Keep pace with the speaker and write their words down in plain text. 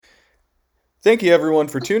Thank you, everyone,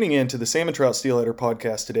 for tuning in to the Salmon Trout Steelheader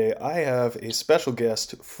podcast today. I have a special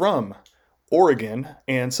guest from Oregon,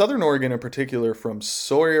 and Southern Oregon in particular, from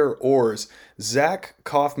Sawyer Oars. Zach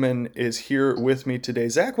Kaufman is here with me today.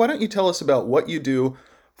 Zach, why don't you tell us about what you do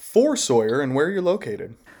for Sawyer and where you're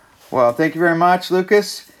located? Well, thank you very much,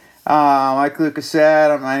 Lucas. Like Lucas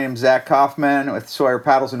said, my name is Zach Kaufman with Sawyer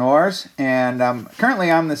Paddles and Oars, and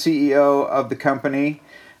currently I'm the CEO of the company.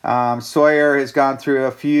 Sawyer has gone through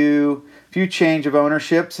a few change of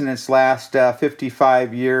ownerships in its last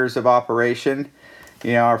 55 years of operation.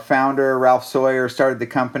 You know, our founder, Ralph Sawyer, started the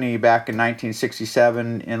company back in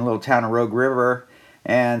 1967 in a little town of Rogue River.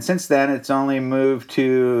 And since then, it's only moved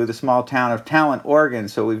to the small town of Talent, Oregon.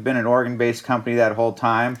 So we've been an Oregon-based company that whole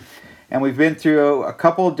time. And we've been through a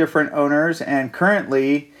couple of different owners. And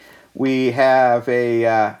currently, we have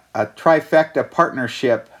a trifecta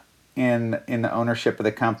partnership in the ownership of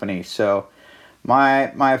the company. So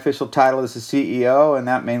my official title is the CEO, and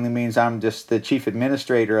that mainly means I'm just the chief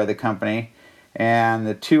administrator of the company. And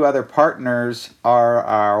the two other partners are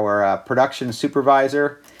our production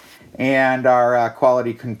supervisor and our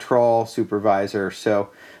quality control supervisor. So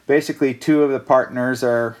basically, two of the partners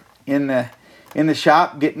are in the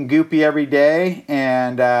shop getting goopy every day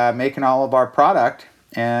and making all of our product.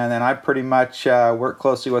 And then I pretty much work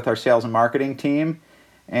closely with our sales and marketing team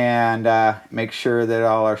and make sure that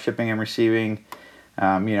all our shipping and receiving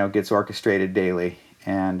gets orchestrated daily.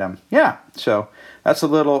 And so that's a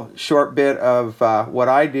little short bit of what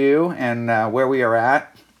I do and where we are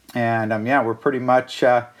at. And we're pretty much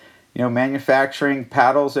manufacturing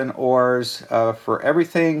paddles and oars for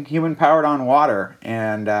everything human powered on water.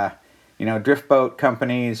 And drift boat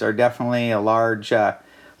companies are definitely a large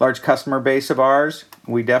customer base of ours.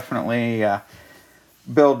 We definitely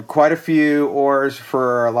build quite a few oars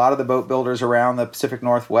for a lot of the boat builders around the Pacific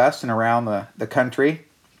Northwest and around the country.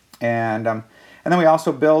 And then we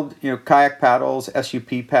also build kayak paddles,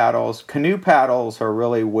 SUP paddles. Canoe paddles are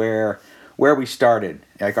really where we started.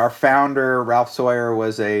 Like our founder, Ralph Sawyer,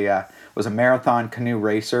 was a marathon canoe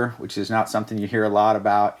racer, which is not something you hear a lot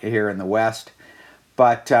about here in the West.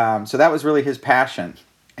 But so that was really his passion,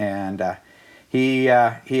 and he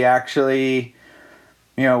actually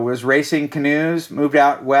was racing canoes. Moved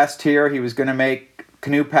out west here. He was going to make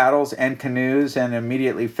canoe paddles and canoes, and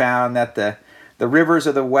immediately found that the rivers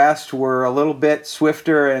of the West were a little bit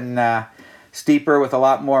swifter and steeper with a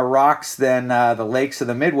lot more rocks than the lakes of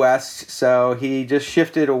the Midwest. So he just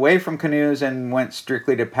shifted away from canoes and went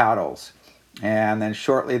strictly to paddles. And then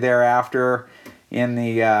shortly thereafter, in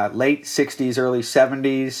the late 60s, early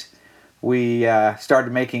 70s, we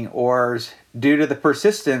started making oars due to the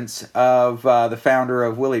persistence of the founder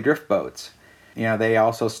of Willie Drift Boats. They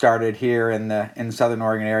also started here in the Southern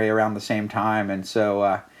Oregon area around the same time. And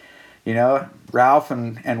so Ralph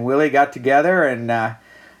and Willie got together and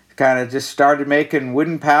kind of just started making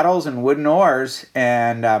wooden paddles and wooden oars.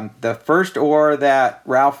 And the first oar that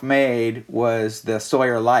Ralph made was the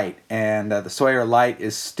Sawyer Light. And the Sawyer Light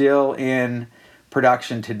is still in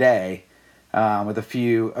production today with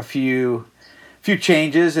a few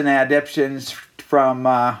changes and adaptations from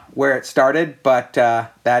where it started. But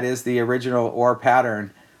that is the original oar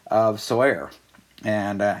pattern of Sawyer.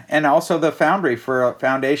 And also the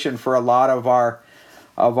foundation for a lot of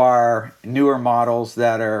our newer models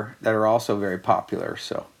that are also very popular.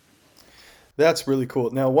 So That's really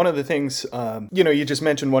cool. Now, one of the things, you just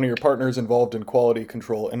mentioned one of your partners involved in quality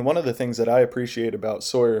control, and one of the things that I appreciate about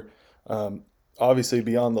Sawyer, obviously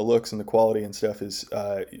beyond the looks and the quality and stuff, is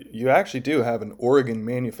you actually do have an Oregon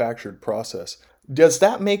manufactured process. Does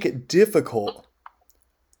that make it difficult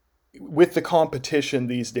with the competition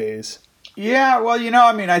these days? yeah, well,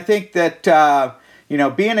 I think that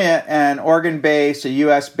being an Oregon-based, a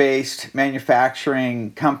U.S.-based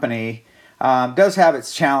manufacturing company does have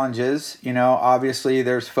its challenges. Obviously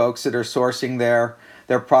there's folks that are sourcing their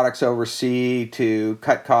products overseas to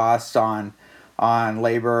cut costs on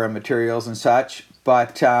labor and materials and such.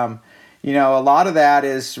 But a lot of that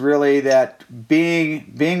is really that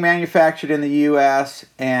being manufactured in the U.S.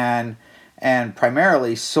 and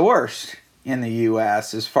primarily sourced in the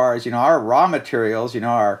U.S. as far as our raw materials.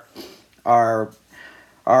 Our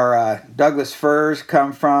Douglas firs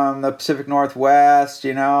come from the Pacific Northwest.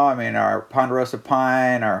 Our ponderosa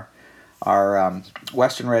pine, our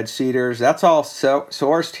western red cedars. That's all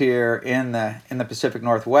sourced here in the Pacific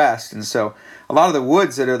Northwest, and so a lot of the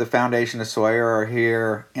woods that are the foundation of Sawyer are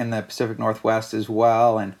here in the Pacific Northwest as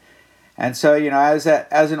well. And so as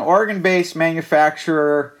an Oregon-based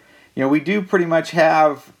manufacturer, we do pretty much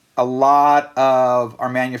have a lot of our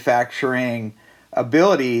manufacturing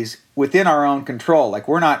abilities within our own control. Like,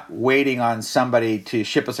 we're not waiting on somebody to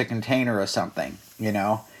ship us a container or something, you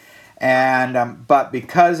know. And but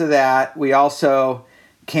because of that, we also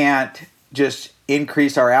can't just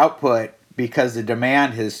increase our output because the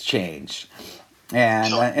demand has changed.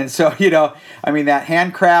 And so, you know, I mean, that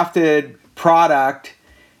handcrafted product,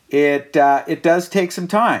 it does take some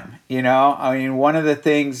time, you know. I mean, one of the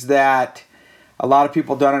things that a lot of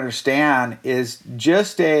people don't understand is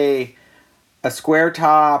just a square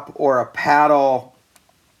top or a paddle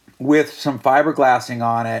with some fiberglassing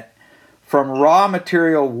on it, from raw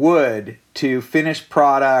material wood to finished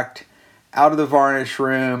product, out of the varnish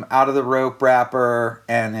room, out of the rope wrapper,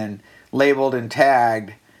 and then labeled and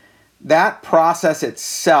tagged. That process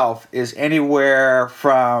itself is anywhere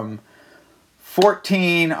from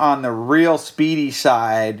 14 on the real speedy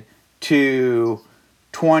side to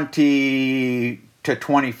 20 to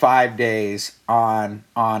 25 days on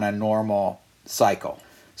a normal cycle.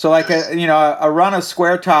 So like a run of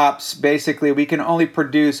square tops, basically we can only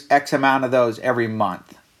produce X amount of those every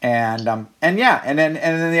month. And then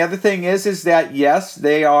the other thing is that yes,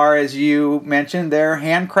 they are, as you mentioned, they're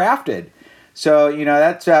handcrafted. So, you know,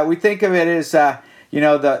 that's we think of it as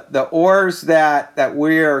the oars that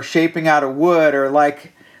we're shaping out of wood are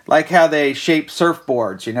like how they shape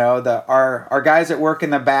surfboards. You know, our guys that work in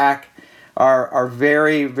the back are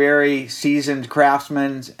very, very seasoned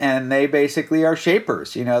craftsmen, and they basically are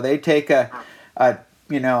shapers. You know, they take a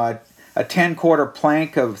 10-quarter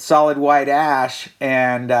plank of solid white ash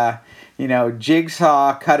and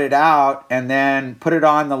jigsaw cut it out, and then put it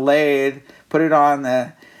on the lathe, put it on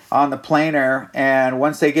the planer, and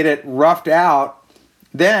once they get it roughed out,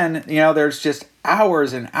 then, you know, there's just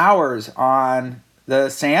hours and hours on the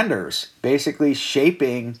sanders basically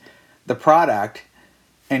shaping the product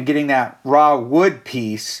and getting that raw wood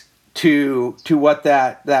piece to what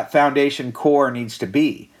that foundation core needs to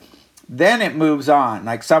be. Then it moves on.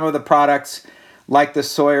 Like some of the products, like the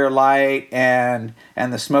Sawyer Light and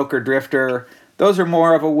the Smoker Drifter, those are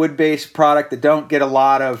more of a wood-based product that don't get a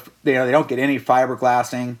lot of, they don't get any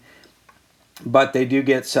fiberglassing, but they do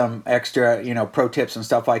get some extra, pro tips and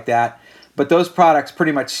stuff like that. But those products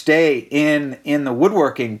pretty much stay in the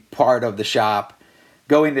woodworking part of the shop,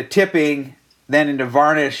 go into tipping, then into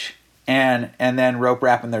varnish, and then rope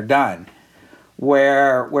wrap, and they're done.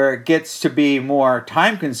 Where it gets to be more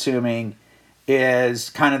time consuming is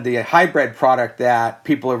kind of the hybrid product that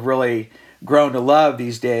people have really grown to love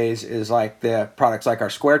these days, is like the products like our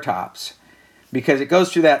square tops, because it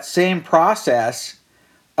goes through that same process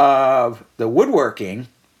of the woodworking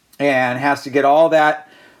and has to get all the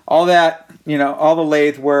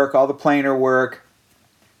lathe work, all the planer work,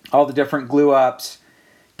 all the different glue ups,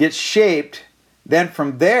 gets shaped. Then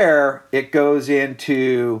from there, it goes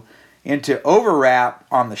into overwrap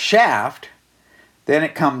on the shaft. Then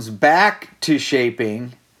it comes back to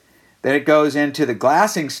shaping. Then it goes into the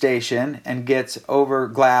glassing station and gets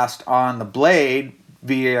overglassed on the blade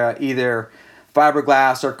via either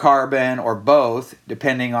fiberglass or carbon or both,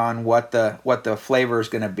 depending on what the flavor is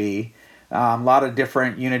going to be. A lot of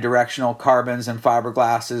different unidirectional carbons and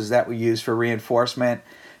fiberglasses that we use for reinforcement.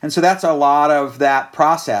 And so that's a lot of that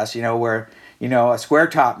process, where a square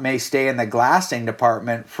top may stay in the glassing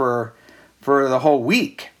department for the whole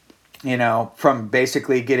week, from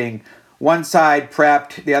basically getting one side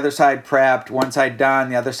prepped, the other side prepped, one side done,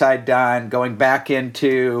 the other side done, going back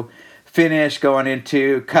into finish, going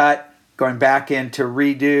into cut, going back into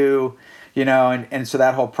redo, and so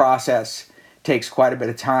that whole process takes quite a bit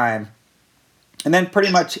of time. And then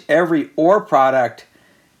pretty much every ore product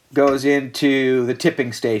goes into the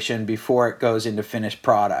tipping station before it goes into finished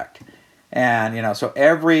product. And, so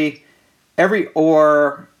every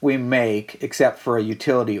ore we make, except for a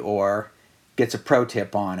utility ore, gets a pro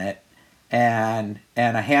tip on it. And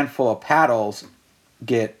a handful of paddles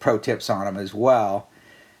get pro tips on them as well.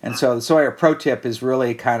 And so the Sawyer Pro Tip is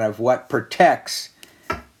really kind of what protects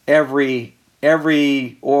every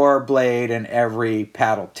ore blade and every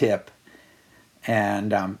paddle tip.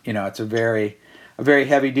 And, it's a very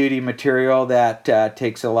heavy-duty material that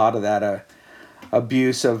takes a lot of that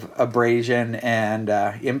abuse of abrasion and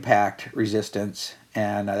impact resistance,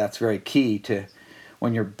 and that's very key to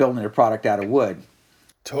when you're building a product out of wood.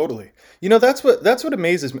 Totally. That's what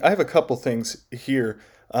amazes me. I have a couple things here,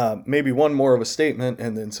 maybe one more of a statement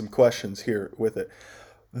and then some questions here with it.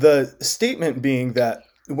 The statement being that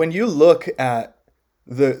when you look at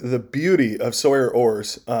the beauty of Sawyer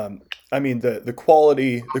ores, the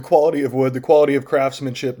quality of wood, the quality of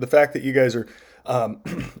craftsmanship, the fact that you guys are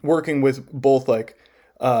working with both like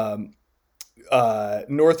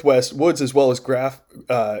Northwest woods as well as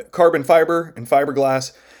carbon fiber and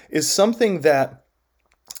fiberglass is something that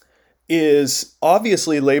is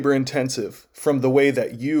obviously labor intensive from the way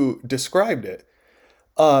that you described it.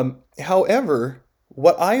 However,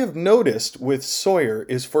 what I have noticed with Sawyer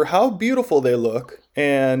is for how beautiful they look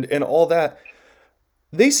and all that,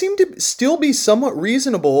 they seem to still be somewhat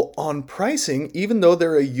reasonable on pricing, even though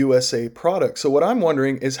they're a USA product. So what I'm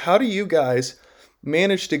wondering is, how do you guys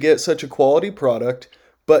manage to get such a quality product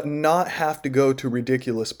but not have to go to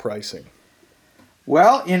ridiculous pricing?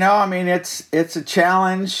 Well, I mean, it's a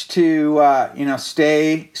challenge to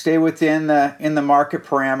stay within the in the market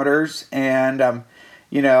parameters, and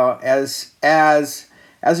as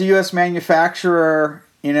a U.S. manufacturer,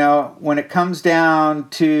 when it comes down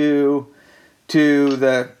to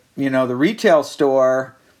the the retail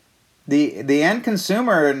store, the end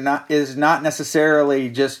consumer is not necessarily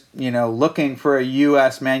just looking for a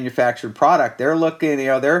U.S. manufactured product. They're looking,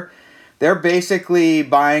 they're basically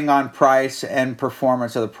buying on price and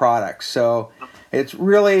performance of the product. So it's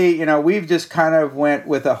really, we've just kind of went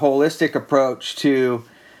with a holistic approach to,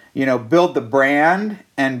 build the brand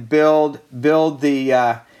and build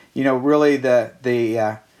the, really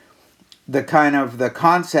the kind of the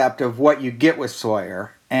concept of what you get with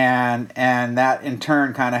Sawyer. And that in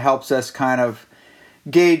turn kind of helps us kind of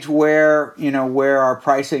gauge where our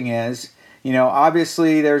pricing is.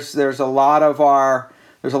 Obviously there's a lot of our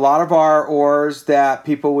ores that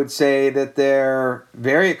people would say that they're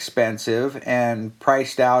very expensive and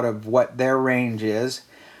priced out of what their range is.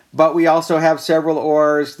 But we also have several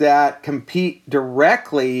ores that compete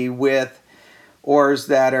directly with ores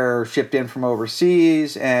that are shipped in from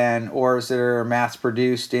overseas and ores that are mass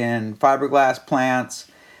produced in fiberglass plants.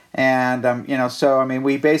 And, so, I mean,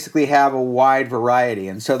 we basically have a wide variety.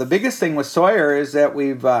 And so the biggest thing with Sawyer is that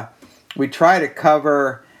we try to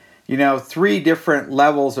cover, 3 different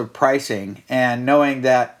levels of pricing, and knowing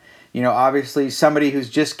that, obviously somebody who's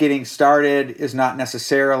just getting started is not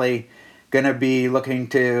necessarily going to be looking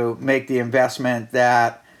to make the investment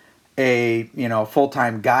that a,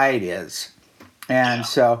 full-time guide is. And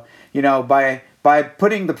so, by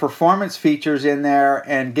putting the performance features in there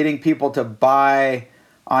and getting people to buy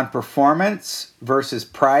on performance versus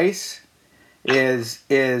price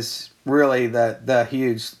is really the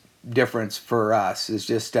huge difference for us. Is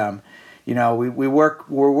just we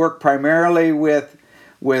work primarily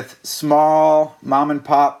with small mom and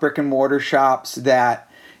pop brick and mortar shops that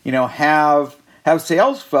have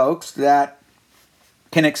sales folks that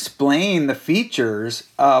can explain the features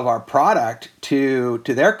of our product to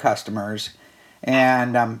their customers,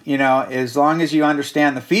 and as long as you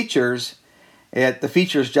understand the features, the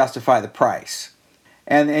features justify the price,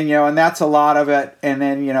 and that's a lot of it. And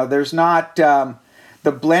then there's not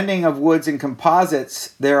the blending of woods and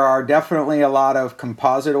composites. There are definitely a lot of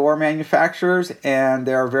composite ore manufacturers, and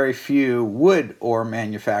there are very few wood ore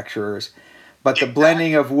manufacturers. But the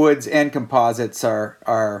blending of woods and composites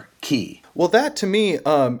are key. Well, that to me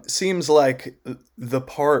seems like the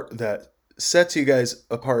part that sets you guys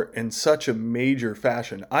apart in such a major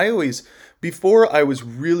fashion. Before I was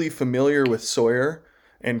really familiar with Sawyer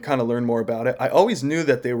and kind of learned more about it, I always knew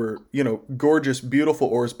that they were, gorgeous, beautiful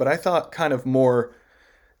ores, but I thought kind of more,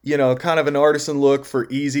 kind of an artisan look for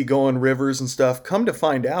easy going rivers and stuff. Come to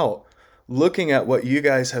find out, looking at what you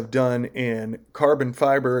guys have done in carbon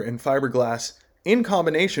fiber and fiberglass in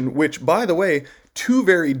combination, which, by the way, 2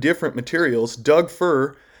 very different materials. Doug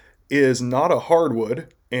fir is not a hardwood,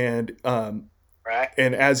 and right.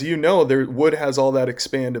 And as you know, wood has all that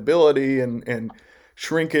expandability and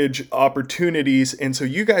shrinkage opportunities, and so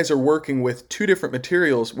you guys are working with 2 different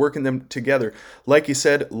materials, working them together. Like you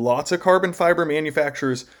said, lots of carbon fiber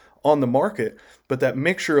manufacturers on the market, but that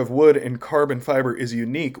mixture of wood and carbon fiber is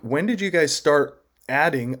unique. When did you guys start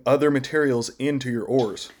adding other materials into your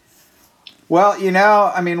ores? Well,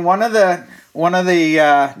 I mean, one of the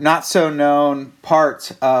not so known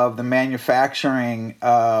parts of the manufacturing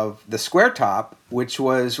of the square top, which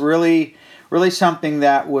was really something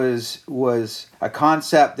that was a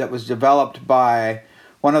concept that was developed by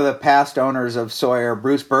one of the past owners of Sawyer,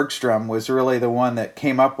 Bruce Bergstrom, was really the one that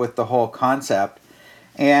came up with the whole concept.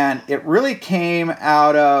 And it really came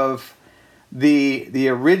out of the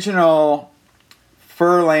original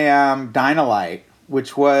Furlam Dynalite,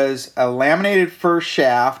 which was a laminated fir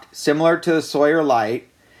shaft similar to the Sawyer Light,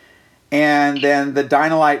 and then the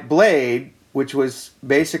Dynalite blade, which was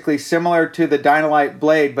basically similar to the Dynalite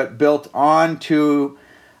blade but built onto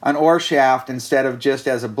an ore shaft instead of just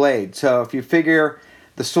as a blade. So if you figure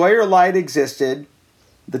the Sawyer Light existed,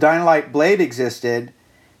 the Dynalite blade existed,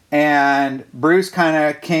 and Bruce kind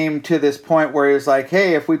of came to this point where he was like,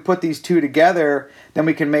 hey, if we put these 2 together, then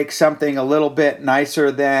we can make something a little bit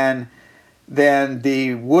nicer than than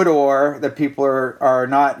the wood ore that people are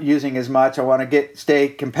not using as much. I want to stay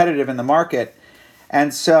competitive in the market.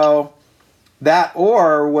 And so that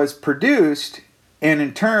ore was produced and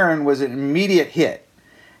in turn was an immediate hit.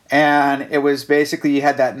 And it was basically, you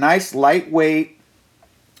had that nice lightweight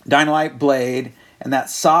Dynalite blade and that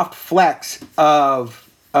soft flex of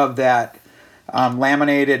that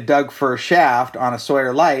laminated Doug fir shaft on a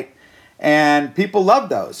Sawyer Light, and people love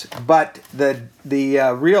those. But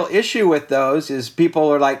the real issue with those is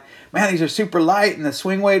people are like, man, these are super light and the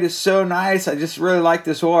swing weight is so nice. I just really like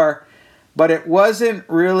this ore, but it wasn't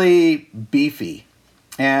really beefy,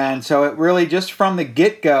 and so it really just from the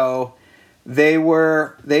get-go, they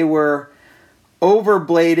were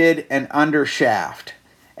overbladed and under shaft.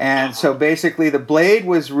 And so basically the blade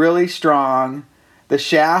was really strong, the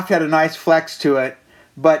shaft had a nice flex to it,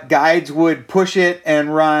 but guides would push it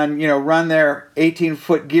and run their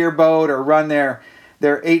 18-foot gear boat or run their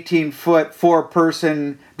 18-foot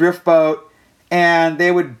 4-person drift boat, and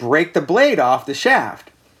they would break the blade off the shaft,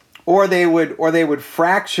 or they would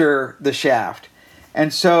fracture the shaft.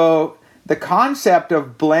 And so the concept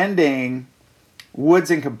of blending woods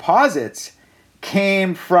and composites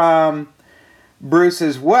came from Bruce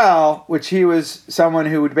as well, which he was someone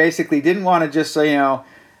who would basically didn't want to just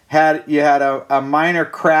had a minor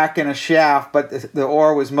crack in a shaft, but the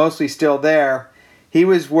ore was mostly still there. He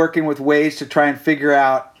was working with ways to try and figure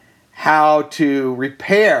out how to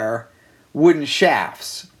repair wooden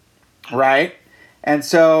shafts, right? And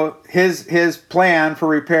so his plan for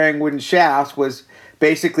repairing wooden shafts was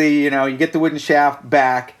basically, you get the wooden shaft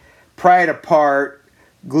back, pry it apart,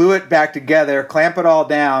 glue it back together, clamp it all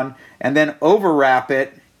down, and then overwrap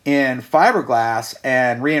it in fiberglass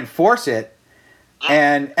and reinforce it,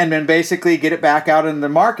 and then basically get it back out in the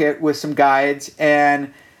market with some guides,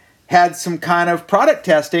 and had some kind of product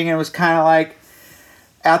testing. And it was kind of like,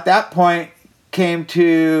 at that point, came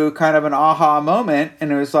to kind of an aha moment,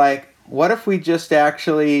 and it was like, what if we just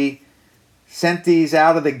actually sent these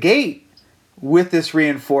out of the gate with this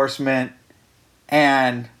reinforcement,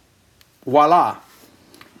 and voila.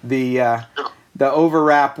 The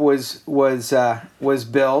overwrap was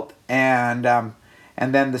built, and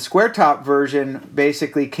then the square top version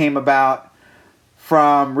basically came about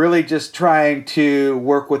from really just trying to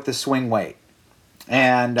work with the swing weight.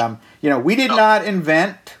 And we did not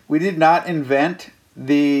invent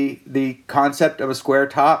the concept of a square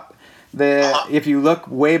top. If you look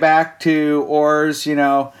way back to ores,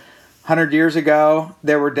 100 years ago,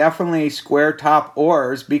 there were definitely square top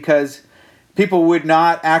ores because people would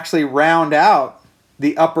not actually round out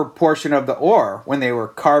the upper portion of the ore when they were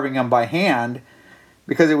carving them by hand,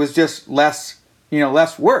 because it was just less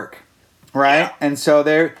work, right? Yeah. And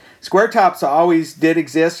so square tops always did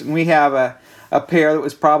exist, and we have a pair that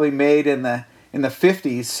was probably made in the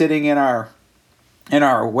 50s sitting in our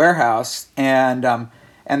warehouse, and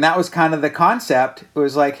that was kind of the concept. It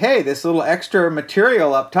was like, hey, this little extra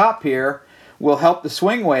material up top here will help the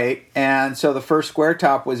swing weight. And so the first square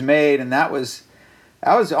top was made, and that was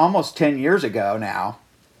almost 10 years ago now.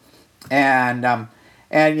 And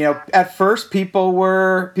at first people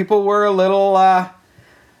were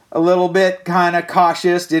a little bit kind of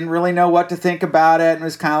cautious, didn't really know what to think about it, and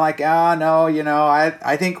was kind of like,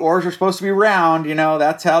 I think ores are supposed to be round,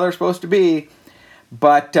 that's how they're supposed to be.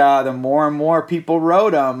 But the more and more people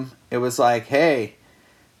rode them, it was like, hey,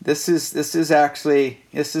 this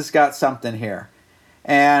has got something here.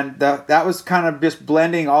 And that was kind of just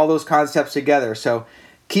blending all those concepts together. So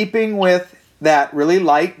keeping with that really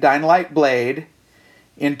light Dynalite blade,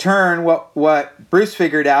 in turn, what Bruce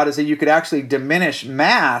figured out is that you could actually diminish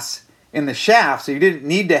mass in the shaft. So you didn't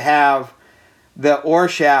need to have the ore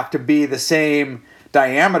shaft to be the same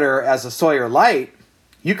diameter as a Sawyer Light.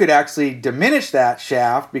 You could actually diminish that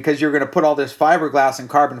shaft because you're going to put all this fiberglass and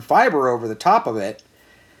carbon fiber over the top of it.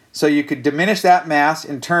 So you could diminish that mass,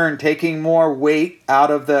 in turn taking more weight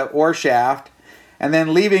out of the ore shaft, and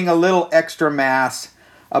then leaving a little extra mass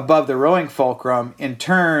above the rowing fulcrum. In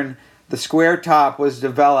turn, the square top was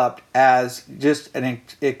developed as just an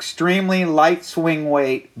extremely light swing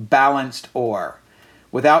weight, balanced ore,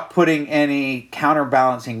 without putting any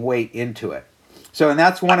counterbalancing weight into it. So, and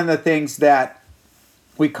that's one of the things that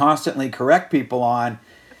we constantly correct people on,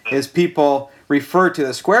 is people refer to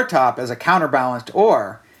the square top as a counterbalanced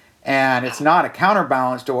ore, and it's not a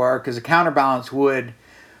counterbalanced ore, because a counterbalance would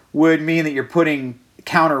mean that you're putting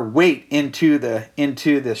counterweight into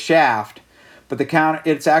the shaft, but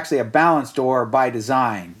it's actually a balanced ore by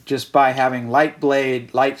design, just by having light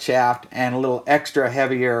blade, light shaft, and a little extra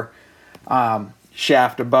heavier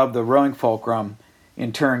shaft above the rowing fulcrum.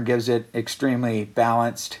 In turn, gives it extremely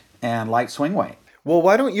balanced and light swing weight. Well,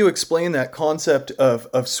 why don't you explain that concept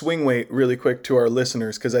of swing weight really quick to our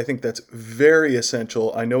listeners? Because I think that's very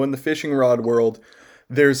essential. I know in the fishing rod world,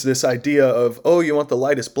 there's this idea of, oh, you want the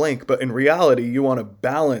lightest blank, but in reality, you want a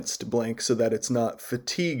balanced blank so that it's not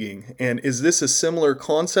fatiguing. And is this a similar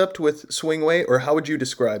concept with swing weight, or how would you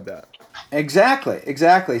describe that?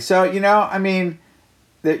 Exactly. So, I mean,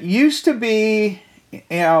 that used to be,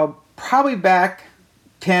 probably back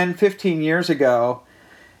 10, 15 years ago,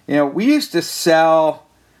 we used to sell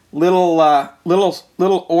little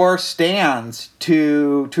oar stands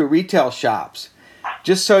to retail shops,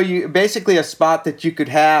 just so you basically a spot that you could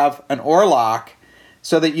have an oar lock,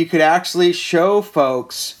 so that you could actually show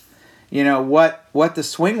folks, what the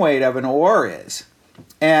swing weight of an oar is,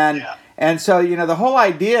 and so the whole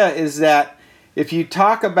idea is that if you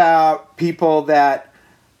talk about people that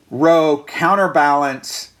row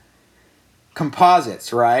counterbalance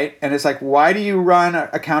composites, right? And it's like, why do you run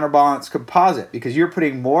a counterbalance composite? Because you're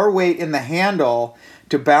putting more weight in the handle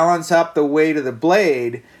to balance up the weight of the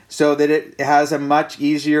blade so that it has a much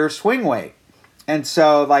easier swing weight. And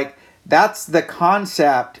so, like, that's the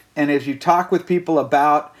concept. And as you talk with people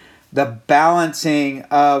about the balancing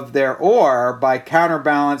of their oar by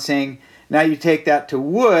counterbalancing, now you take that to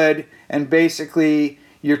wood, and basically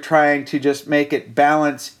you're trying to just make it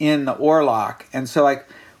balance in the oar lock. And so, like,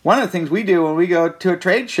 one of the things we do when we go to a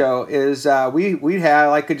trade show is we have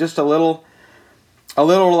like just a little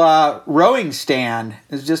rowing stand.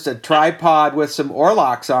 It's just a tripod with some oar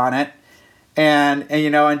locks on it, and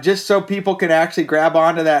just so people can actually grab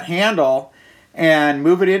onto that handle and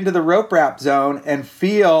move it into the rope wrap zone and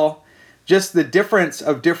feel just the difference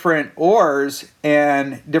of different oars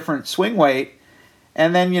and different swing weight.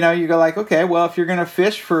 And then you go like, okay, well, if you're going to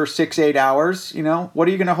fish for 6-8 hours, what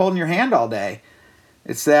are you going to hold in your hand all day?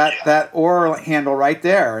 It's that oar handle right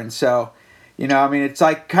there. And so, it's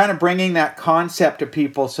like kind of bringing that concept to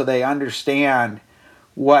people so they understand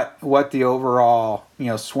what the overall,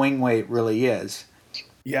 swing weight really is.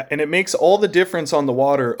 Yeah, and it makes all the difference on the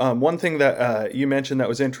water. One thing that you mentioned that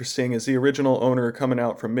was interesting is the original owner coming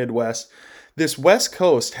out from Midwest. This West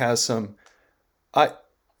Coast has some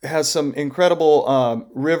incredible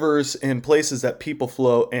rivers and places that people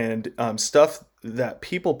flow, and stuff that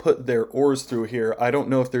people put their oars through here. I don't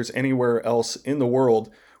know if there's anywhere else in the world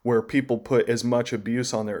where people put as much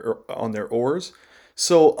abuse on their oars.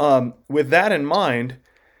 So with that in mind,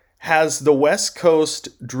 has the West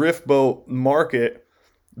Coast drift boat market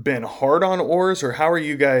been hard on oars, or how have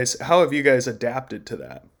you guys adapted to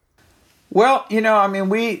that? Well,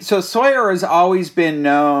 so Sawyer has always been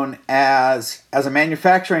known as a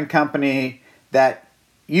manufacturing company that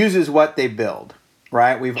uses what they build,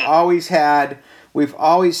 right? We've always had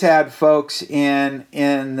folks in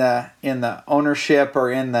the ownership or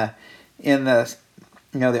in the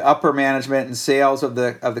the upper management and sales of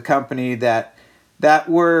the company that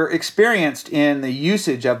were experienced in the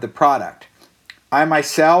usage of the product. I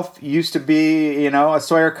myself used to be, a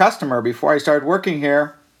Sawyer customer before I started working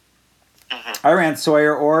here. I ran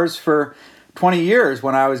Sawyer oars for 20 years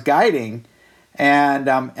when I was guiding, and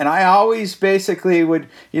I always basically would,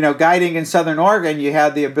 guiding in Southern Oregon, you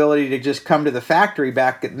had the ability to just come to the factory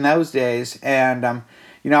back in those days, and I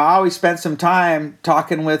always spent some time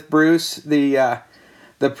talking with Bruce, the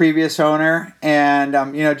previous owner, and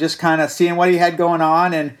just kind of seeing what he had going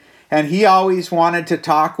on, and he always wanted to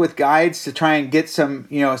talk with guides to try and get some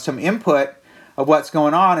some input of what's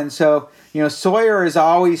going on. And so Sawyer has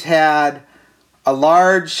always had a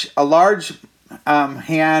large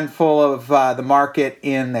handful of the market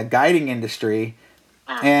in the guiding industry,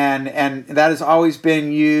 and that has always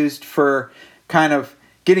been used for kind of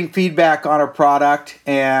getting feedback on our product.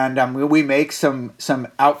 And we make some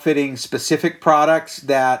outfitting specific products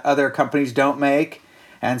that other companies don't make,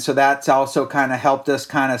 and so that's also kind of helped us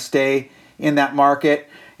kind of stay in that market.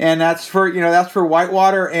 And that's for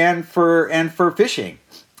whitewater and for fishing,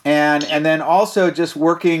 and then also just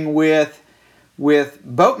working with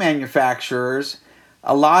boat manufacturers.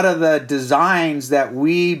 A lot of the designs that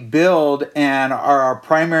we build and are our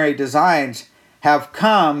primary designs have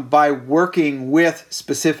come by working with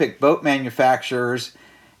specific boat manufacturers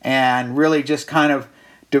and really just kind of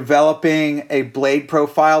developing a blade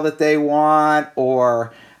profile that they want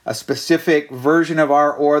or a specific version of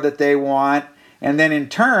our oar that they want. And then in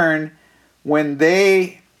turn, when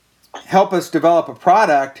they help us develop a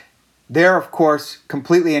product, they're of course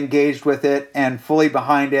completely engaged with it and fully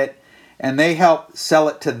behind it, and they help sell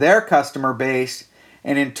it to their customer base.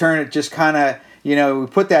 And in turn, it just kind of, we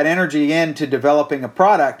put that energy into developing a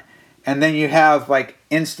product, and then you have like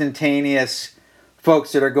instantaneous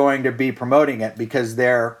folks that are going to be promoting it because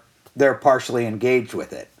they're partially engaged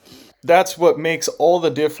with it. That's what makes all the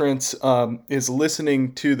difference, is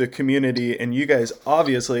listening to the community. And you guys,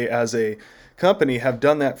 obviously, as a company, have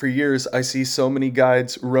done that for years. I see so many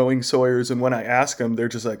guides rowing Sawyers, and when I ask them, they're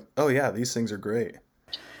just like, "Oh yeah, these things are great."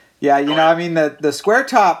 Yeah, I mean, the square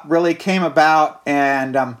top really came about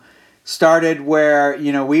and started where,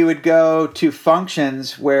 we would go to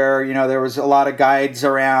functions where, there was a lot of guides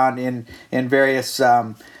around in various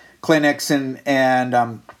clinics and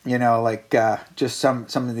like just some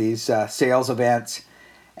of these sales events.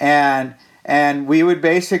 And we would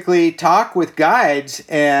basically talk with guides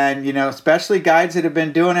and, especially guides that have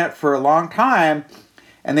been doing it for a long time.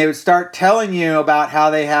 And they would start telling you about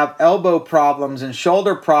how they have elbow problems and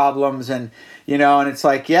shoulder problems. And it's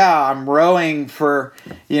like, yeah, I'm rowing for,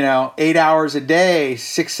 8 hours a day,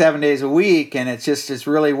 6-7 days a week. And it's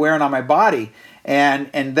really wearing on my body.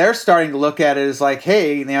 And they're starting to look at it as like,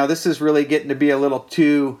 hey, this is really getting to be a little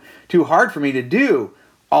too hard for me to do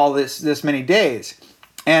all this many days.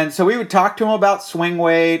 And so we would talk to them about swing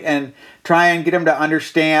weight and try and get them to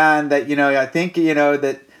understand that, I think,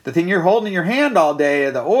 that the thing you're holding in your hand all day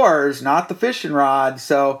are the oars, not the fishing rod.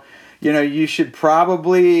 So, you should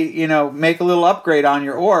probably, make a little upgrade on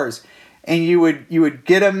your oars. And you would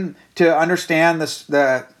get them to understand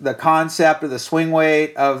the concept of the swing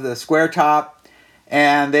weight of the square top,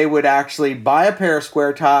 and they would actually buy a pair of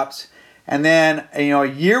square tops. And then, a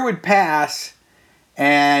year would pass,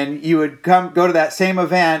 and you would go to that same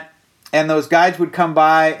event, and those guides would come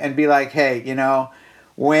by and be like, hey,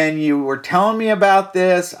 when you were telling me about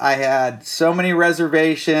this, I had so many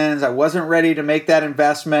reservations. I wasn't ready to make that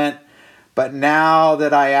investment. But now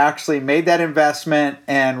that I actually made that investment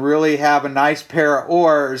and really have a nice pair of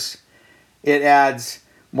oars, it adds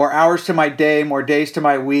more hours to my day, more days to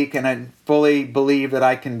my week, and I fully believe that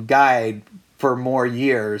I can guide for more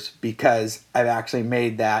years because I've actually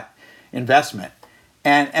made that investment.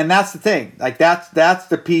 And that's the thing. Like that's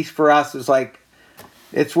the piece for us is like,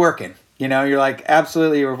 it's working. You're like,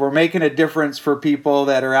 absolutely, if we're making a difference for people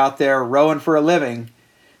that are out there rowing for a living,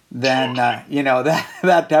 then,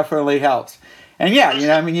 that definitely helps. And yeah,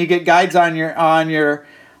 I mean, you get guides on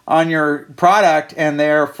your product and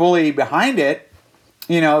they're fully behind it,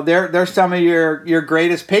 they're some of your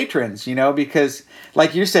greatest patrons, because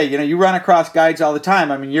like you say, you run across guides all the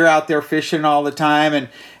time. I mean, you're out there fishing all the time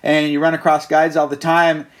and you run across guides all the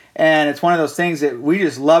time. And it's one of those things that we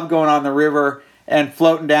just love going on the river and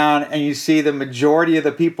floating down, and you see the majority of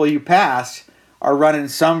the people you pass are running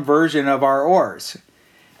some version of our oars,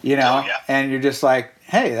 Oh, yeah. and you're just like,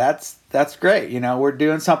 hey, that's great. We're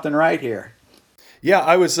doing something right here. Yeah,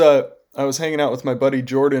 I was hanging out with my buddy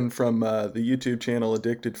Jordan from the YouTube channel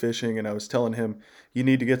Addicted Fishing, and I was telling him you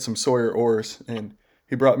need to get some Sawyer oars, and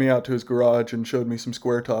he brought me out to his garage and showed me some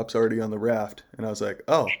square tops already on the raft, and I was like,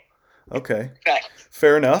 oh, okay,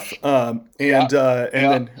 fair enough. And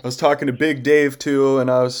then I was talking to Big Dave too, and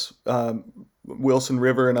I was Wilson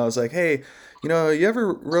River, and I was like, hey, you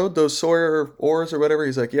ever rode those Sawyer oars or whatever?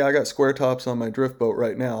 He's like, yeah, I got square tops on my drift boat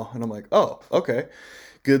right now, and I'm like, oh, okay.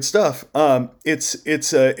 Good stuff.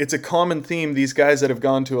 It's a common theme. These guys that have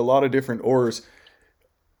gone to a lot of different oars,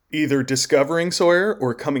 either discovering Sawyer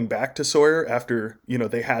or coming back to Sawyer after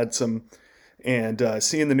they had some, and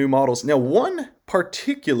seeing the new models. Now, one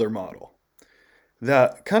particular model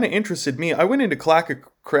that kind of interested me, I went into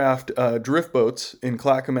Clackacraft drift boats in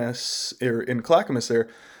Clackamas there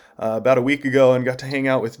about a week ago and got to hang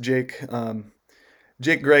out with Jake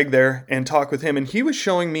Gregg there and talk with him, and he was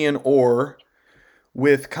showing me an oar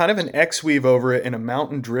with kind of an X-weave over it and a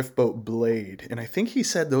mountain drift boat blade. And I think he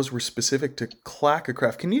said those were specific to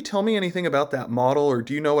Clackacraft. Can you tell me anything about that model, or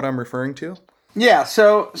do you know what I'm referring to? Yeah,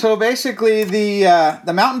 so basically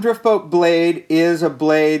the mountain drift boat blade is a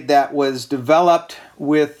blade that was developed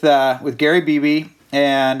with Gary Beebe,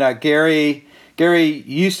 and Gary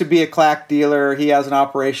used to be a Clack dealer. He has an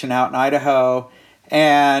operation out in Idaho,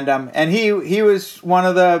 and he was one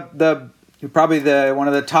of the one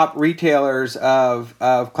of the top retailers of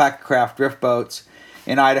Clackacraft drift boats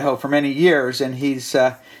in Idaho for many years, and he's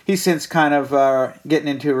since kind of getting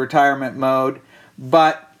into retirement mode.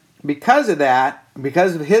 But because of that,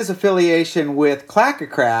 because of his affiliation with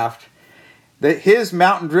Clackacraft, his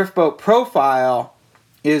mountain drift boat profile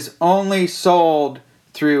is only sold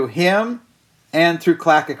through him and through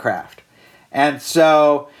Clackacraft, and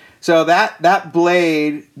so that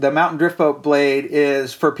blade, the mountain drift boat blade,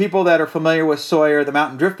 is for people that are familiar with Sawyer. The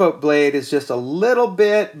mountain drift boat blade is just a little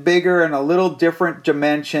bit bigger and a little different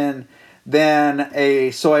dimension than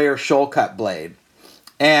a Sawyer shoal cut blade,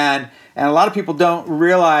 and a lot of people don't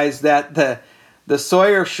realize that the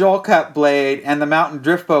Sawyer shoal cut blade and the mountain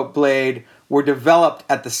drift boat blade were developed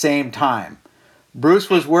at the same time. Bruce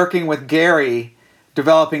was working with Gary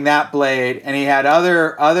developing that blade, and he had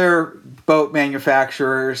other boat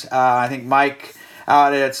manufacturers. I think Mike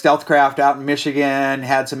out at Stealthcraft out in Michigan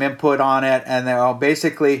had some input on it, and they all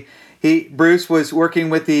basically Bruce was working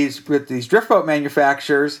with these drift boat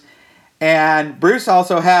manufacturers, and Bruce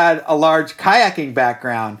also had a large kayaking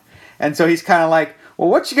background, and so he's kind of like, well,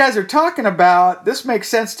 what you guys are talking about, this makes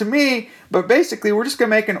sense to me, but basically we're just going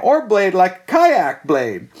to make an oar blade like a kayak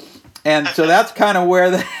blade. And so that's kind of where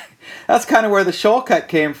the shoal cut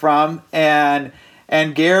came from, and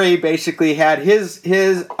Gary basically had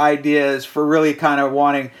his ideas for really kind of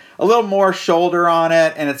wanting a little more shoulder on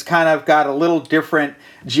it, and it's kind of got a little different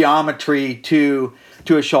geometry to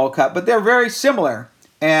a shoal cut, but they're very similar.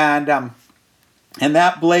 And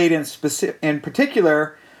that blade in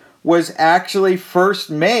particular was actually first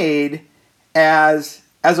made as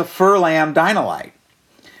a Furlam Dynalite,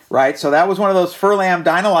 right? So that was one of those Furlam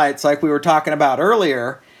Dynalites like we were talking about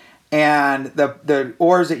earlier. And the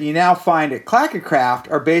oars that you now find at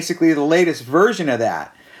Clacketcraft are basically the latest version of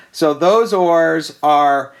that. So those oars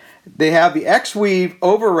they have the X-Weave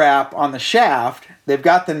overwrap on the shaft. They've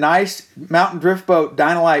got the nice Mountain Drift Boat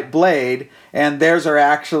Dynalite blade, and theirs are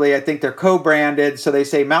actually, I think they're co-branded, so they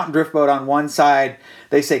say Mountain Drift Boat on one side,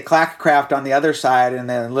 they say Clacketcraft on the other side, and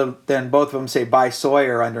then both of them say by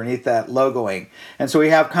Sawyer underneath that logoing. And so we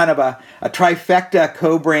have kind of a trifecta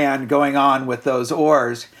co-brand going on with those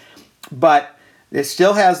oars, but it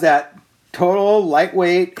still has that total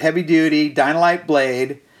lightweight, heavy-duty Dynalite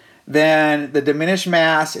blade. Then the diminished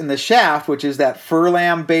mass in the shaft, which is that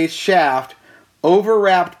Furlam-based shaft,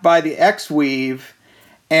 overwrapped by the X-Weave,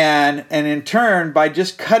 and in turn, by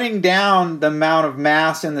just cutting down the amount of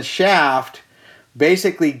mass in the shaft,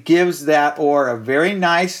 basically gives that oar a very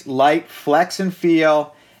nice light flex and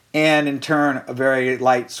feel, and in turn, a very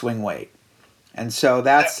light swing weight. And so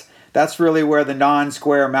that's really where the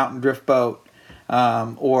non-square Mountain Drift Boat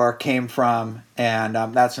oar came from, and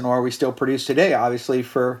that's an oar we still produce today, obviously,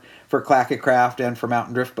 for Clacketcraft and for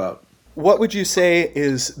Mountain Drift Boat. What would you say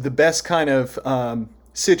is the best kind of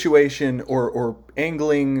situation or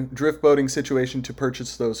angling, drift boating situation to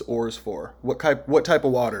purchase those oars for? What type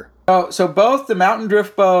of water? So both the Mountain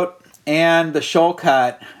Drift Boat and the shoal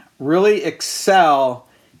cut really excel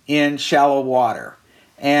in shallow water.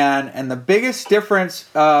 And the biggest difference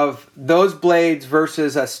of those blades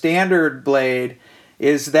versus a standard blade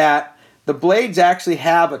is that the blades actually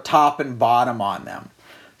have a top and bottom on them.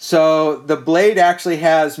 So the blade actually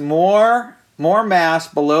has more mass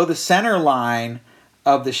below the center line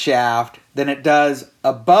of the shaft than it does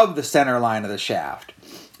above the center line of the shaft.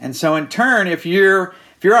 And so in turn, if you're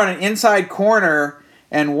on an inside corner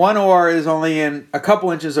and one oar is only in a couple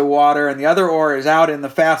inches of water and the other oar is out in the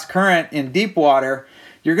fast current in deep water,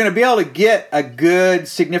 you're going to be able to get a good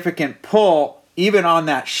significant pull even on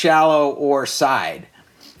that shallow oar side.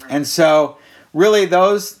 And so really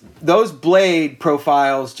those blade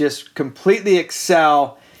profiles just completely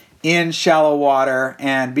excel in shallow water,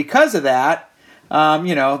 and because of that,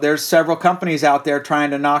 there's several companies out there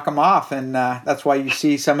trying to knock them off, and that's why you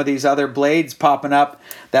see some of these other blades popping up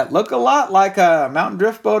that look a lot like a Mountain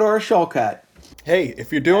Drift Boat or a shoal cut. Hey,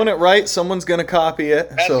 if you're doing it right, someone's going to copy it.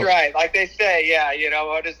 That's right. Like they say,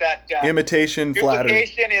 what is that? Imitation flattery.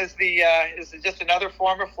 Duplication is just another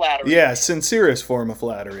form of flattery. Yeah, sincerest form of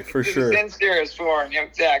flattery, for sure. Sincerest form,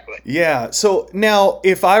 exactly. Yeah, so now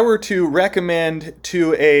if I were to recommend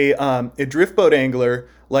to a drift boat angler,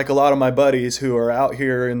 like a lot of my buddies who are out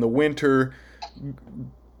here in the winter,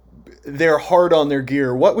 they're hard on their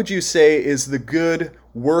gear, what would you say is the good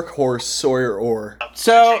workhorse Sawyer oar?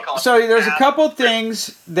 So there's a couple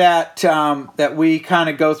things that we kind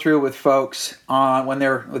of go through with folks on when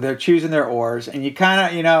they're choosing their oars, and you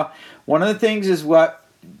kind of one of the things is what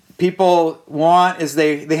people want is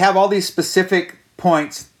they have all these specific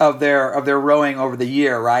points of their rowing over the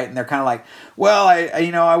year, right? And they're kind of like, well,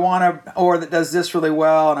 I want an oar that does this really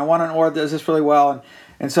well, and I want an oar that does this really well,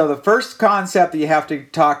 and so the first concept that you have to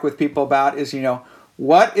talk with people about is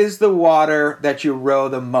what is the water that you row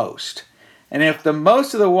the most? And if the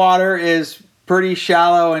most of the water is pretty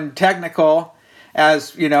shallow and technical,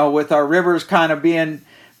 as with our rivers kind of being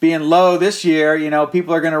low this year,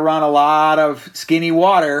 people are going to run a lot of skinny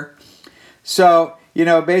water. So,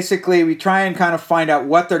 basically we try and kind of find out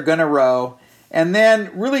what they're going to row, and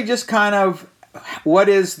then really just kind of what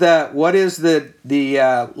is the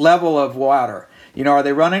level of water. Are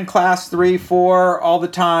they running class 3, 4 all the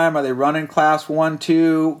time? Are they running class 1,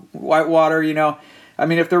 2 whitewater?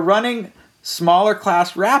 If they're running smaller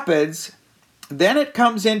class rapids, then it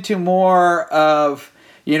comes into more of,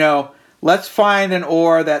 let's find an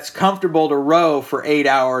oar that's comfortable to row for 8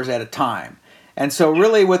 hours at a time. And so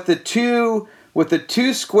really with the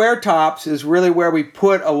two square tops is really where we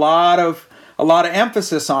put a lot of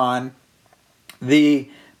emphasis on. The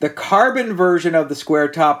carbon version of the square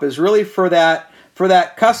top is really for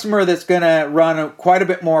that customer that's going to run quite a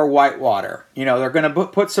bit more whitewater. They're going to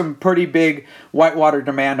put some pretty big whitewater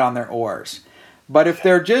demand on their oars. But if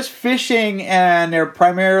they're just fishing and they're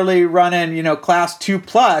primarily running, class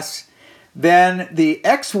 2+, then the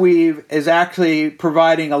X-Weave is actually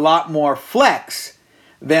providing a lot more flex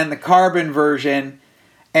than the carbon version.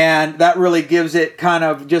 And that really gives it kind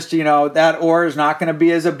of just, that oar is not going to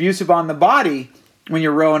be as abusive on the body when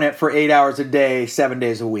you're rowing it for 8 hours a day, 7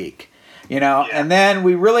 days a week. And then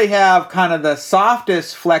we really have kind of the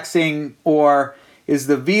softest flexing oar is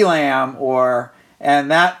the VLAM oar. And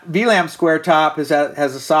that VLAM square top has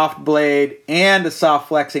a soft blade and a soft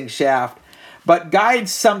flexing shaft. But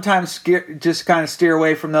guides sometimes just kind of steer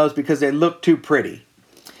away from those because they look too pretty.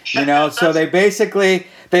 So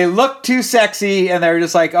they look too sexy and they're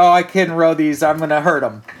just like, oh, I couldn't row these, I'm going to hurt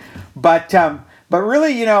them. But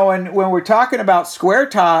really, when we're talking about square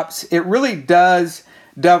tops, it really does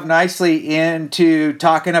dove nicely into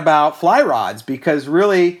talking about fly rods, because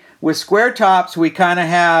really with square tops, we kind of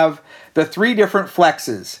have the 3 different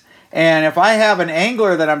flexes. And if I have an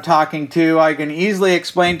angler that I'm talking to, I can easily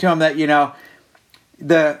explain to him that,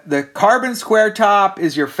 the carbon square top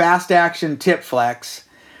is your fast action tip flex.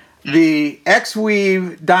 The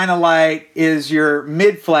X-Weave Dynalite is your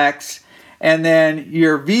mid flex. And then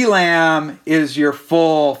your VLAM is your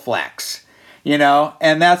full flex.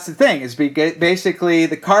 And that's the thing, is basically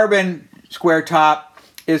the carbon square top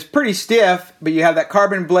is pretty stiff, but you have that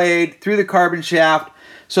carbon blade through the carbon shaft.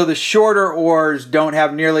 So the shorter oars don't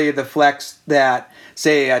have nearly the flex that,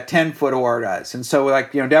 say, a 10-foot oar does. And so,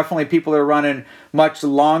 definitely people that are running much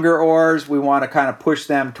longer oars, we want to kind of push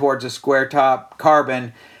them towards a square top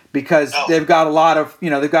carbon because they've got a lot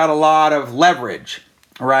of leverage,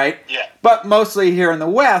 right? Yeah. But mostly here in the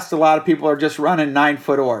West, a lot of people are just running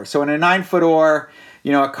 9-foot oars. So in a 9-foot oar,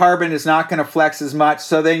 a carbon is not going to flex as much.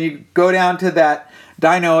 So then you go down to that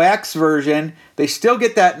Dyno X version, they still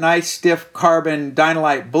get that nice stiff carbon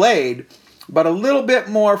Dynalite blade, but a little bit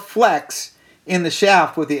more flex in the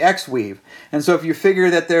shaft with the X-Weave. And so if you figure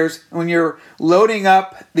that when you're loading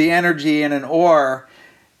up the energy in an oar,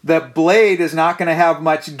 the blade is not going to have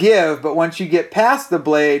much give, but once you get past the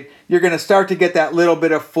blade, you're going to start to get that little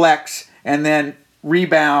bit of flex and then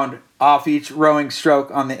rebound off each rowing stroke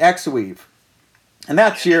on the X-Weave. And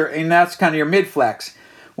that's kind of your mid flex.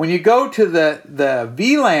 When you go to the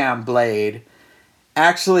VLAM blade,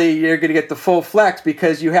 actually you're going to get the full flex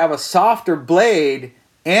because you have a softer blade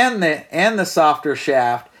and the softer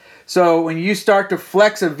shaft. So when you start to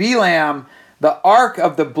flex a VLAM, the arc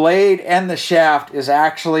of the blade and the shaft is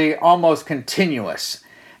actually almost continuous.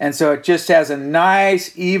 And so it just has a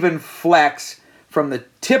nice even flex from the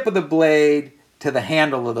tip of the blade to the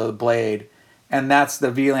handle of the blade. And that's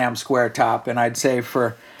the VLAM square top. And I'd say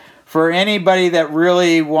for anybody that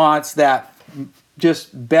really wants that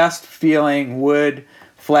just best feeling wood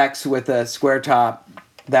flex with a square top,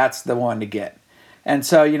 that's the one to get. And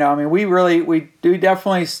so, we do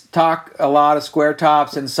definitely talk a lot of square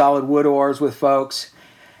tops and solid wood oars with folks.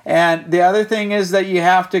 And the other thing is that you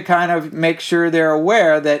have to kind of make sure they're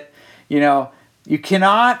aware that, you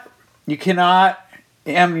cannot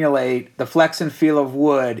emulate the flex and feel of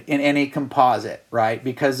wood in any composite, right?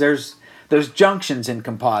 Because there's junctions in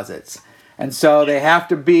composites. And so they have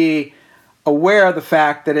to be aware of the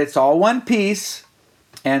fact that it's all one piece.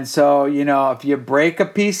 And so, if you break a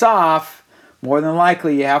piece off, more than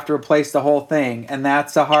likely you have to replace the whole thing. And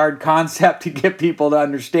that's a hard concept to get people to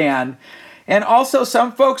understand. And also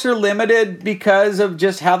some folks are limited because of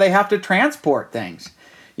just how they have to transport things.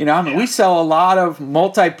 We sell a lot of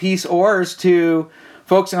multi-piece oars to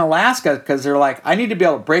folks in Alaska because they're like, I need to be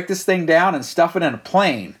able to break this thing down and stuff it in a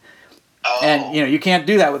plane. Oh. And, you can't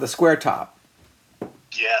do that with a square top.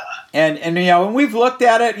 Yeah. And when we've looked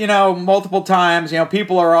at it, multiple times,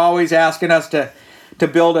 people are always asking us to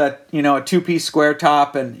build a 2-piece square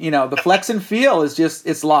top, and the flex and feel is just,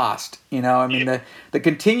 it's lost. The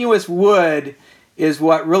continuous wood is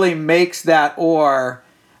what really makes that oar,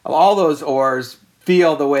 all those oars,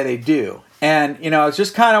 feel the way they do. And it's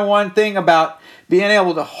just kind of one thing about being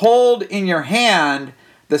able to hold in your hand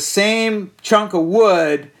the same chunk of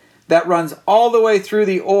wood that runs all the way through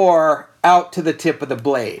the oar out to the tip of the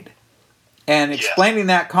blade. And explaining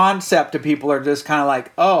that concept to people are just kind of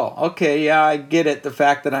like, oh, okay, yeah, I get it. The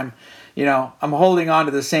fact that I'm holding on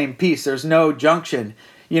to the same piece. There's no junction.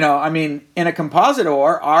 In a composite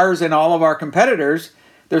oar, ours and all of our competitors,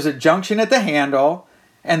 there's a junction at the handle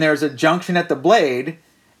and there's a junction at the blade.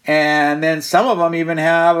 And then some of them even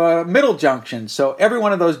have a middle junction. So every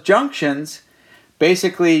one of those junctions,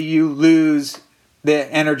 basically you lose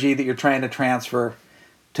the energy that you're trying to transfer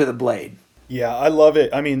to the blade. Yeah, I love it.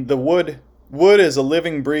 I mean, the wood is a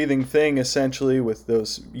living, breathing thing, essentially, with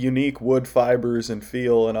those unique wood fibers and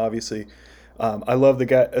feel. And obviously, I love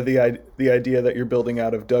the idea that you're building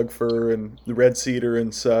out of Doug fir and the red cedar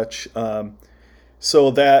and such.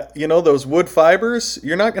 So that, those wood fibers,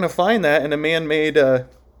 you're not going to find that in a man-made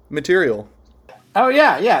material. Oh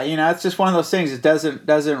yeah. It's just one of those things. It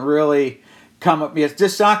doesn't really come up. It's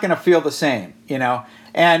just not going to feel the same.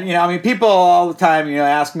 And people all the time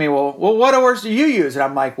ask me, well, what oars do you use? And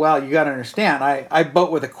I'm like, well, you got to understand, I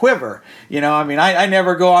boat with a quiver. I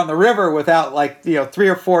never go on the river without 3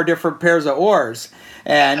 or 4 different pairs of oars.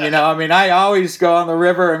 And I always go on the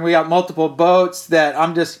river, and we got multiple boats that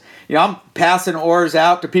I'm just I'm passing oars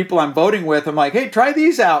out to people I'm boating with. I'm like, hey, try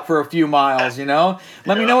these out for a few miles.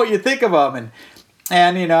 Let me know what you think of them.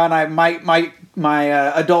 And I my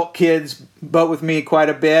adult kids boat with me quite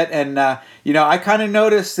a bit, and I kind of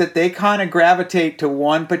notice that they kind of gravitate to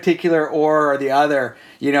one particular oar or the other.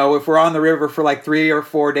 If we're on the river for like 3 or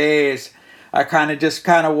 4 days, I kind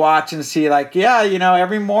of watch and see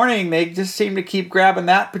every morning they just seem to keep grabbing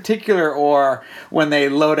that particular oar when they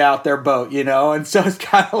load out their boat, and so it's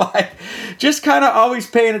kind of like just kind of always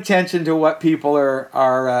paying attention to what people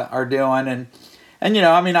are doing, and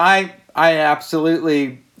I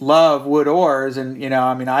absolutely love wood oars, and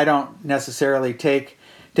I don't necessarily take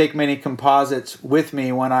many composites with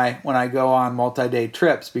me when I go on multi-day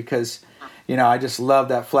trips, because I just love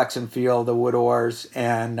that flex and feel of the wood oars.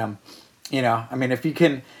 And if you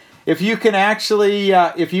can actually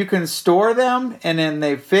if you can store them and then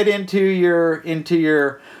they fit into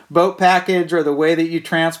your boat package or the way that you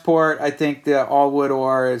transport, I think the all wood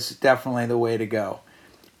oar is definitely the way to go.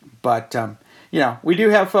 But we do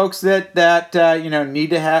have folks that need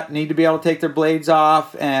to be able to take their blades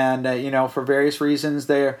off, and for various reasons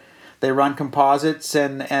they run composites,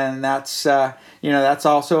 and that's that's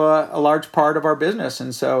also a large part of our business,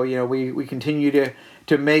 and so we continue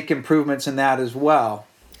to make improvements in that as well.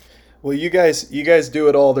 Well, you guys do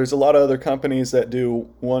it all. There's a lot of other companies that do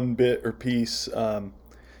one bit or piece, and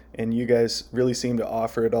you guys really seem to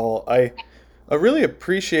offer it all. I really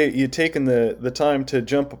appreciate you taking the time to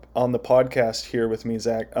jump on the podcast here with me,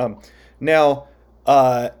 Zach. Now,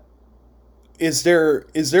 is there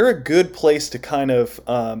a good place to kind of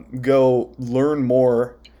go learn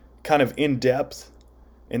more, kind of in depth,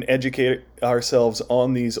 and educate ourselves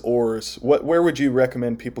on these oars? Where would you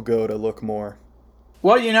recommend people go to look more?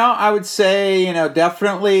 Well, I would say,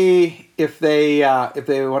 definitely if they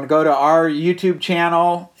want to go to our YouTube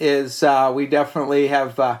channel, we definitely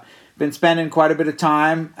have been spending quite a bit of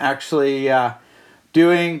time actually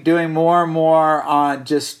doing more and more on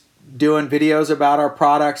just doing videos about our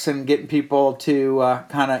products and getting people to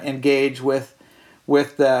kind of engage with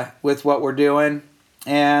what we're doing.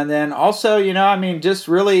 And then also, just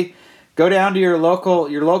really go down to your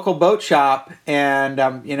local boat shop,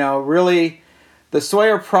 and really the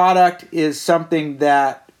Sawyer product is something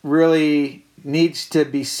that really needs to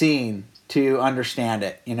be seen to understand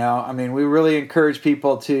it. We really encourage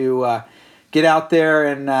people to get out there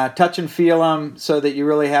and touch and feel them, so that you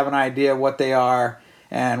really have an idea of what they are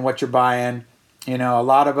and what you're buying. A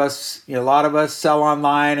lot of us sell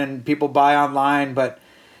online and people buy online, but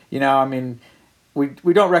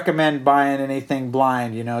we don't recommend buying anything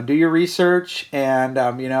blind. Do your research, and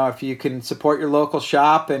if you can support your local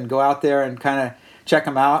shop and go out there and kind of check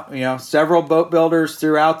them out. Several boat builders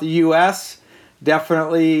throughout the U.S.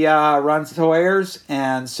 definitely run Sawyers,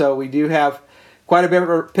 and so we do have quite a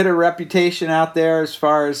bit of reputation out there as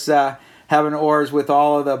far as having oars with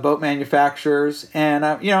all of the boat manufacturers,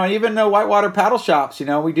 and even the whitewater paddle shops.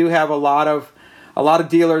 We do have a lot of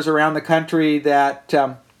dealers around the country that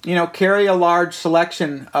carry a large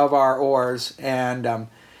selection of our oars, and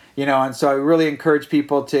and so I really encourage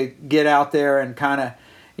people to get out there and kind of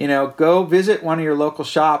go visit one of your local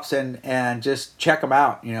shops and just check them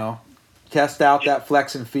out. Test out that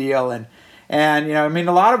flex and feel, and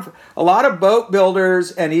a lot of boat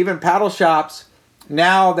builders and even paddle shops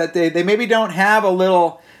now that they maybe don't have a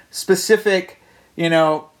little specific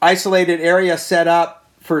isolated area set up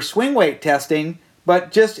for swing weight testing,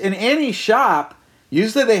 but just in any shop,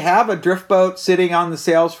 usually they have a drift boat sitting on the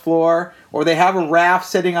sales floor, or they have a raft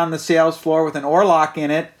sitting on the sales floor with an oar lock in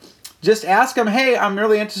it. Just ask them, hey, I'm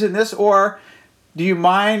really interested in this oar. Do you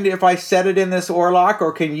mind if I set it in this oar lock,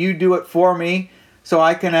 or can you do it for me so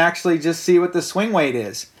I can actually just see what the swing weight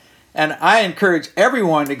is? And I encourage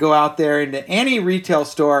everyone to go out there into any retail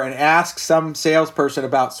store and ask some salesperson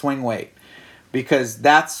about swing weight. because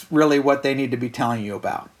that's really what they need to be telling you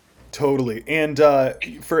about. Totally. And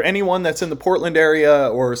for anyone that's in the Portland area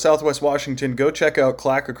or Southwest Washington, go check out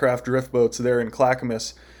Clackacraft Drift Boats there in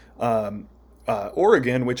Clackamas,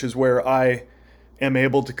 Oregon, which is where I am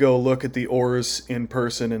able to go look at the oars in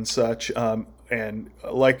person and such. And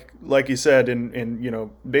like you said,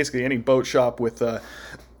 in basically any boat shop with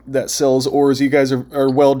that sells oars, you guys are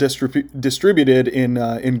well distributed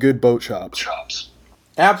in good boat shops.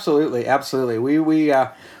 Absolutely.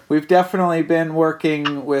 We've definitely been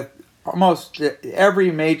working with almost every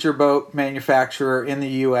major boat manufacturer in the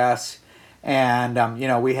U.S. And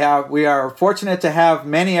we are fortunate to have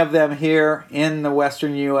many of them here in the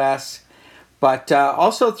Western U.S., but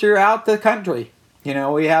also throughout the country.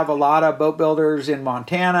 We have a lot of boat builders in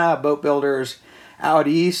Montana, boat builders out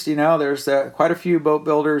east. There's quite a few boat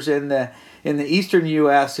builders in the eastern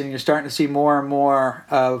U.S., and you're starting to see more and more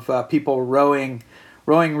of people rowing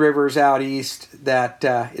rivers out east.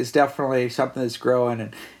 That is definitely something that's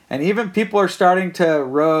growing, and even people are starting to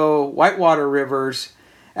row whitewater rivers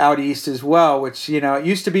out east as well, which it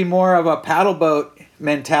used to be more of a paddle boat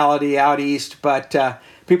mentality out east, but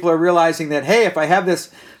people are realizing that, hey, if I have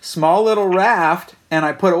this small little raft and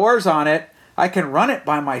I put oars on it, I can run it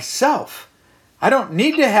by myself. I don't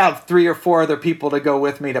need to have 3 or 4 other people to go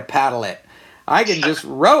with me to paddle it. I can just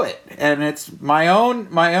row it, and it's my own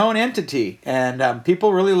entity. And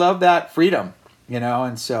people really love that freedom,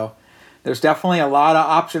 and so there's definitely a lot of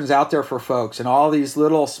options out there for folks, and all these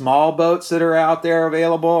little small boats that are out there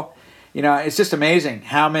available. It's just amazing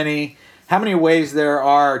how many ways there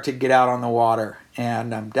are to get out on the water.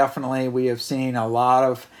 And definitely we have seen a lot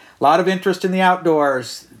of interest in the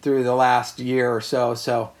outdoors through the last year or so.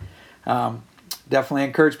 So definitely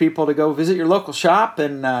encourage people to go visit your local shop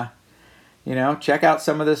and check out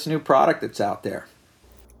some of this new product that's out there.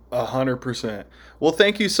 100%. Well,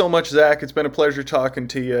 thank you so much, Zach. It's been a pleasure talking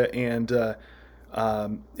to you. And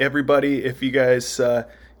everybody, if you guys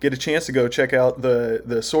get a chance to go check out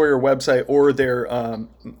the Sawyer website or their,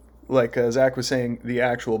 like Zach was saying, the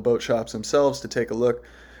actual boat shops themselves to take a look,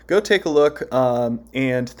 go take a look.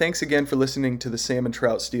 And thanks again for listening to the Salmon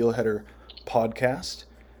Trout Steelheader podcast.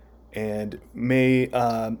 And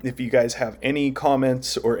if you guys have any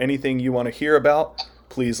comments or anything you want to hear about,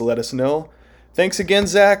 please let us know. Thanks again,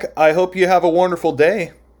 Zach. I hope you have a wonderful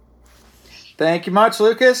day. Thank you much,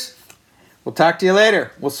 Lucas. We'll talk to you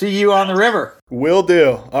later. We'll see you on the river. Will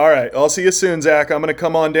do. All right. I'll see you soon, Zach. I'm going to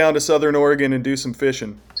come on down to Southern Oregon and do some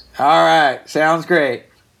fishing. All right. Sounds great.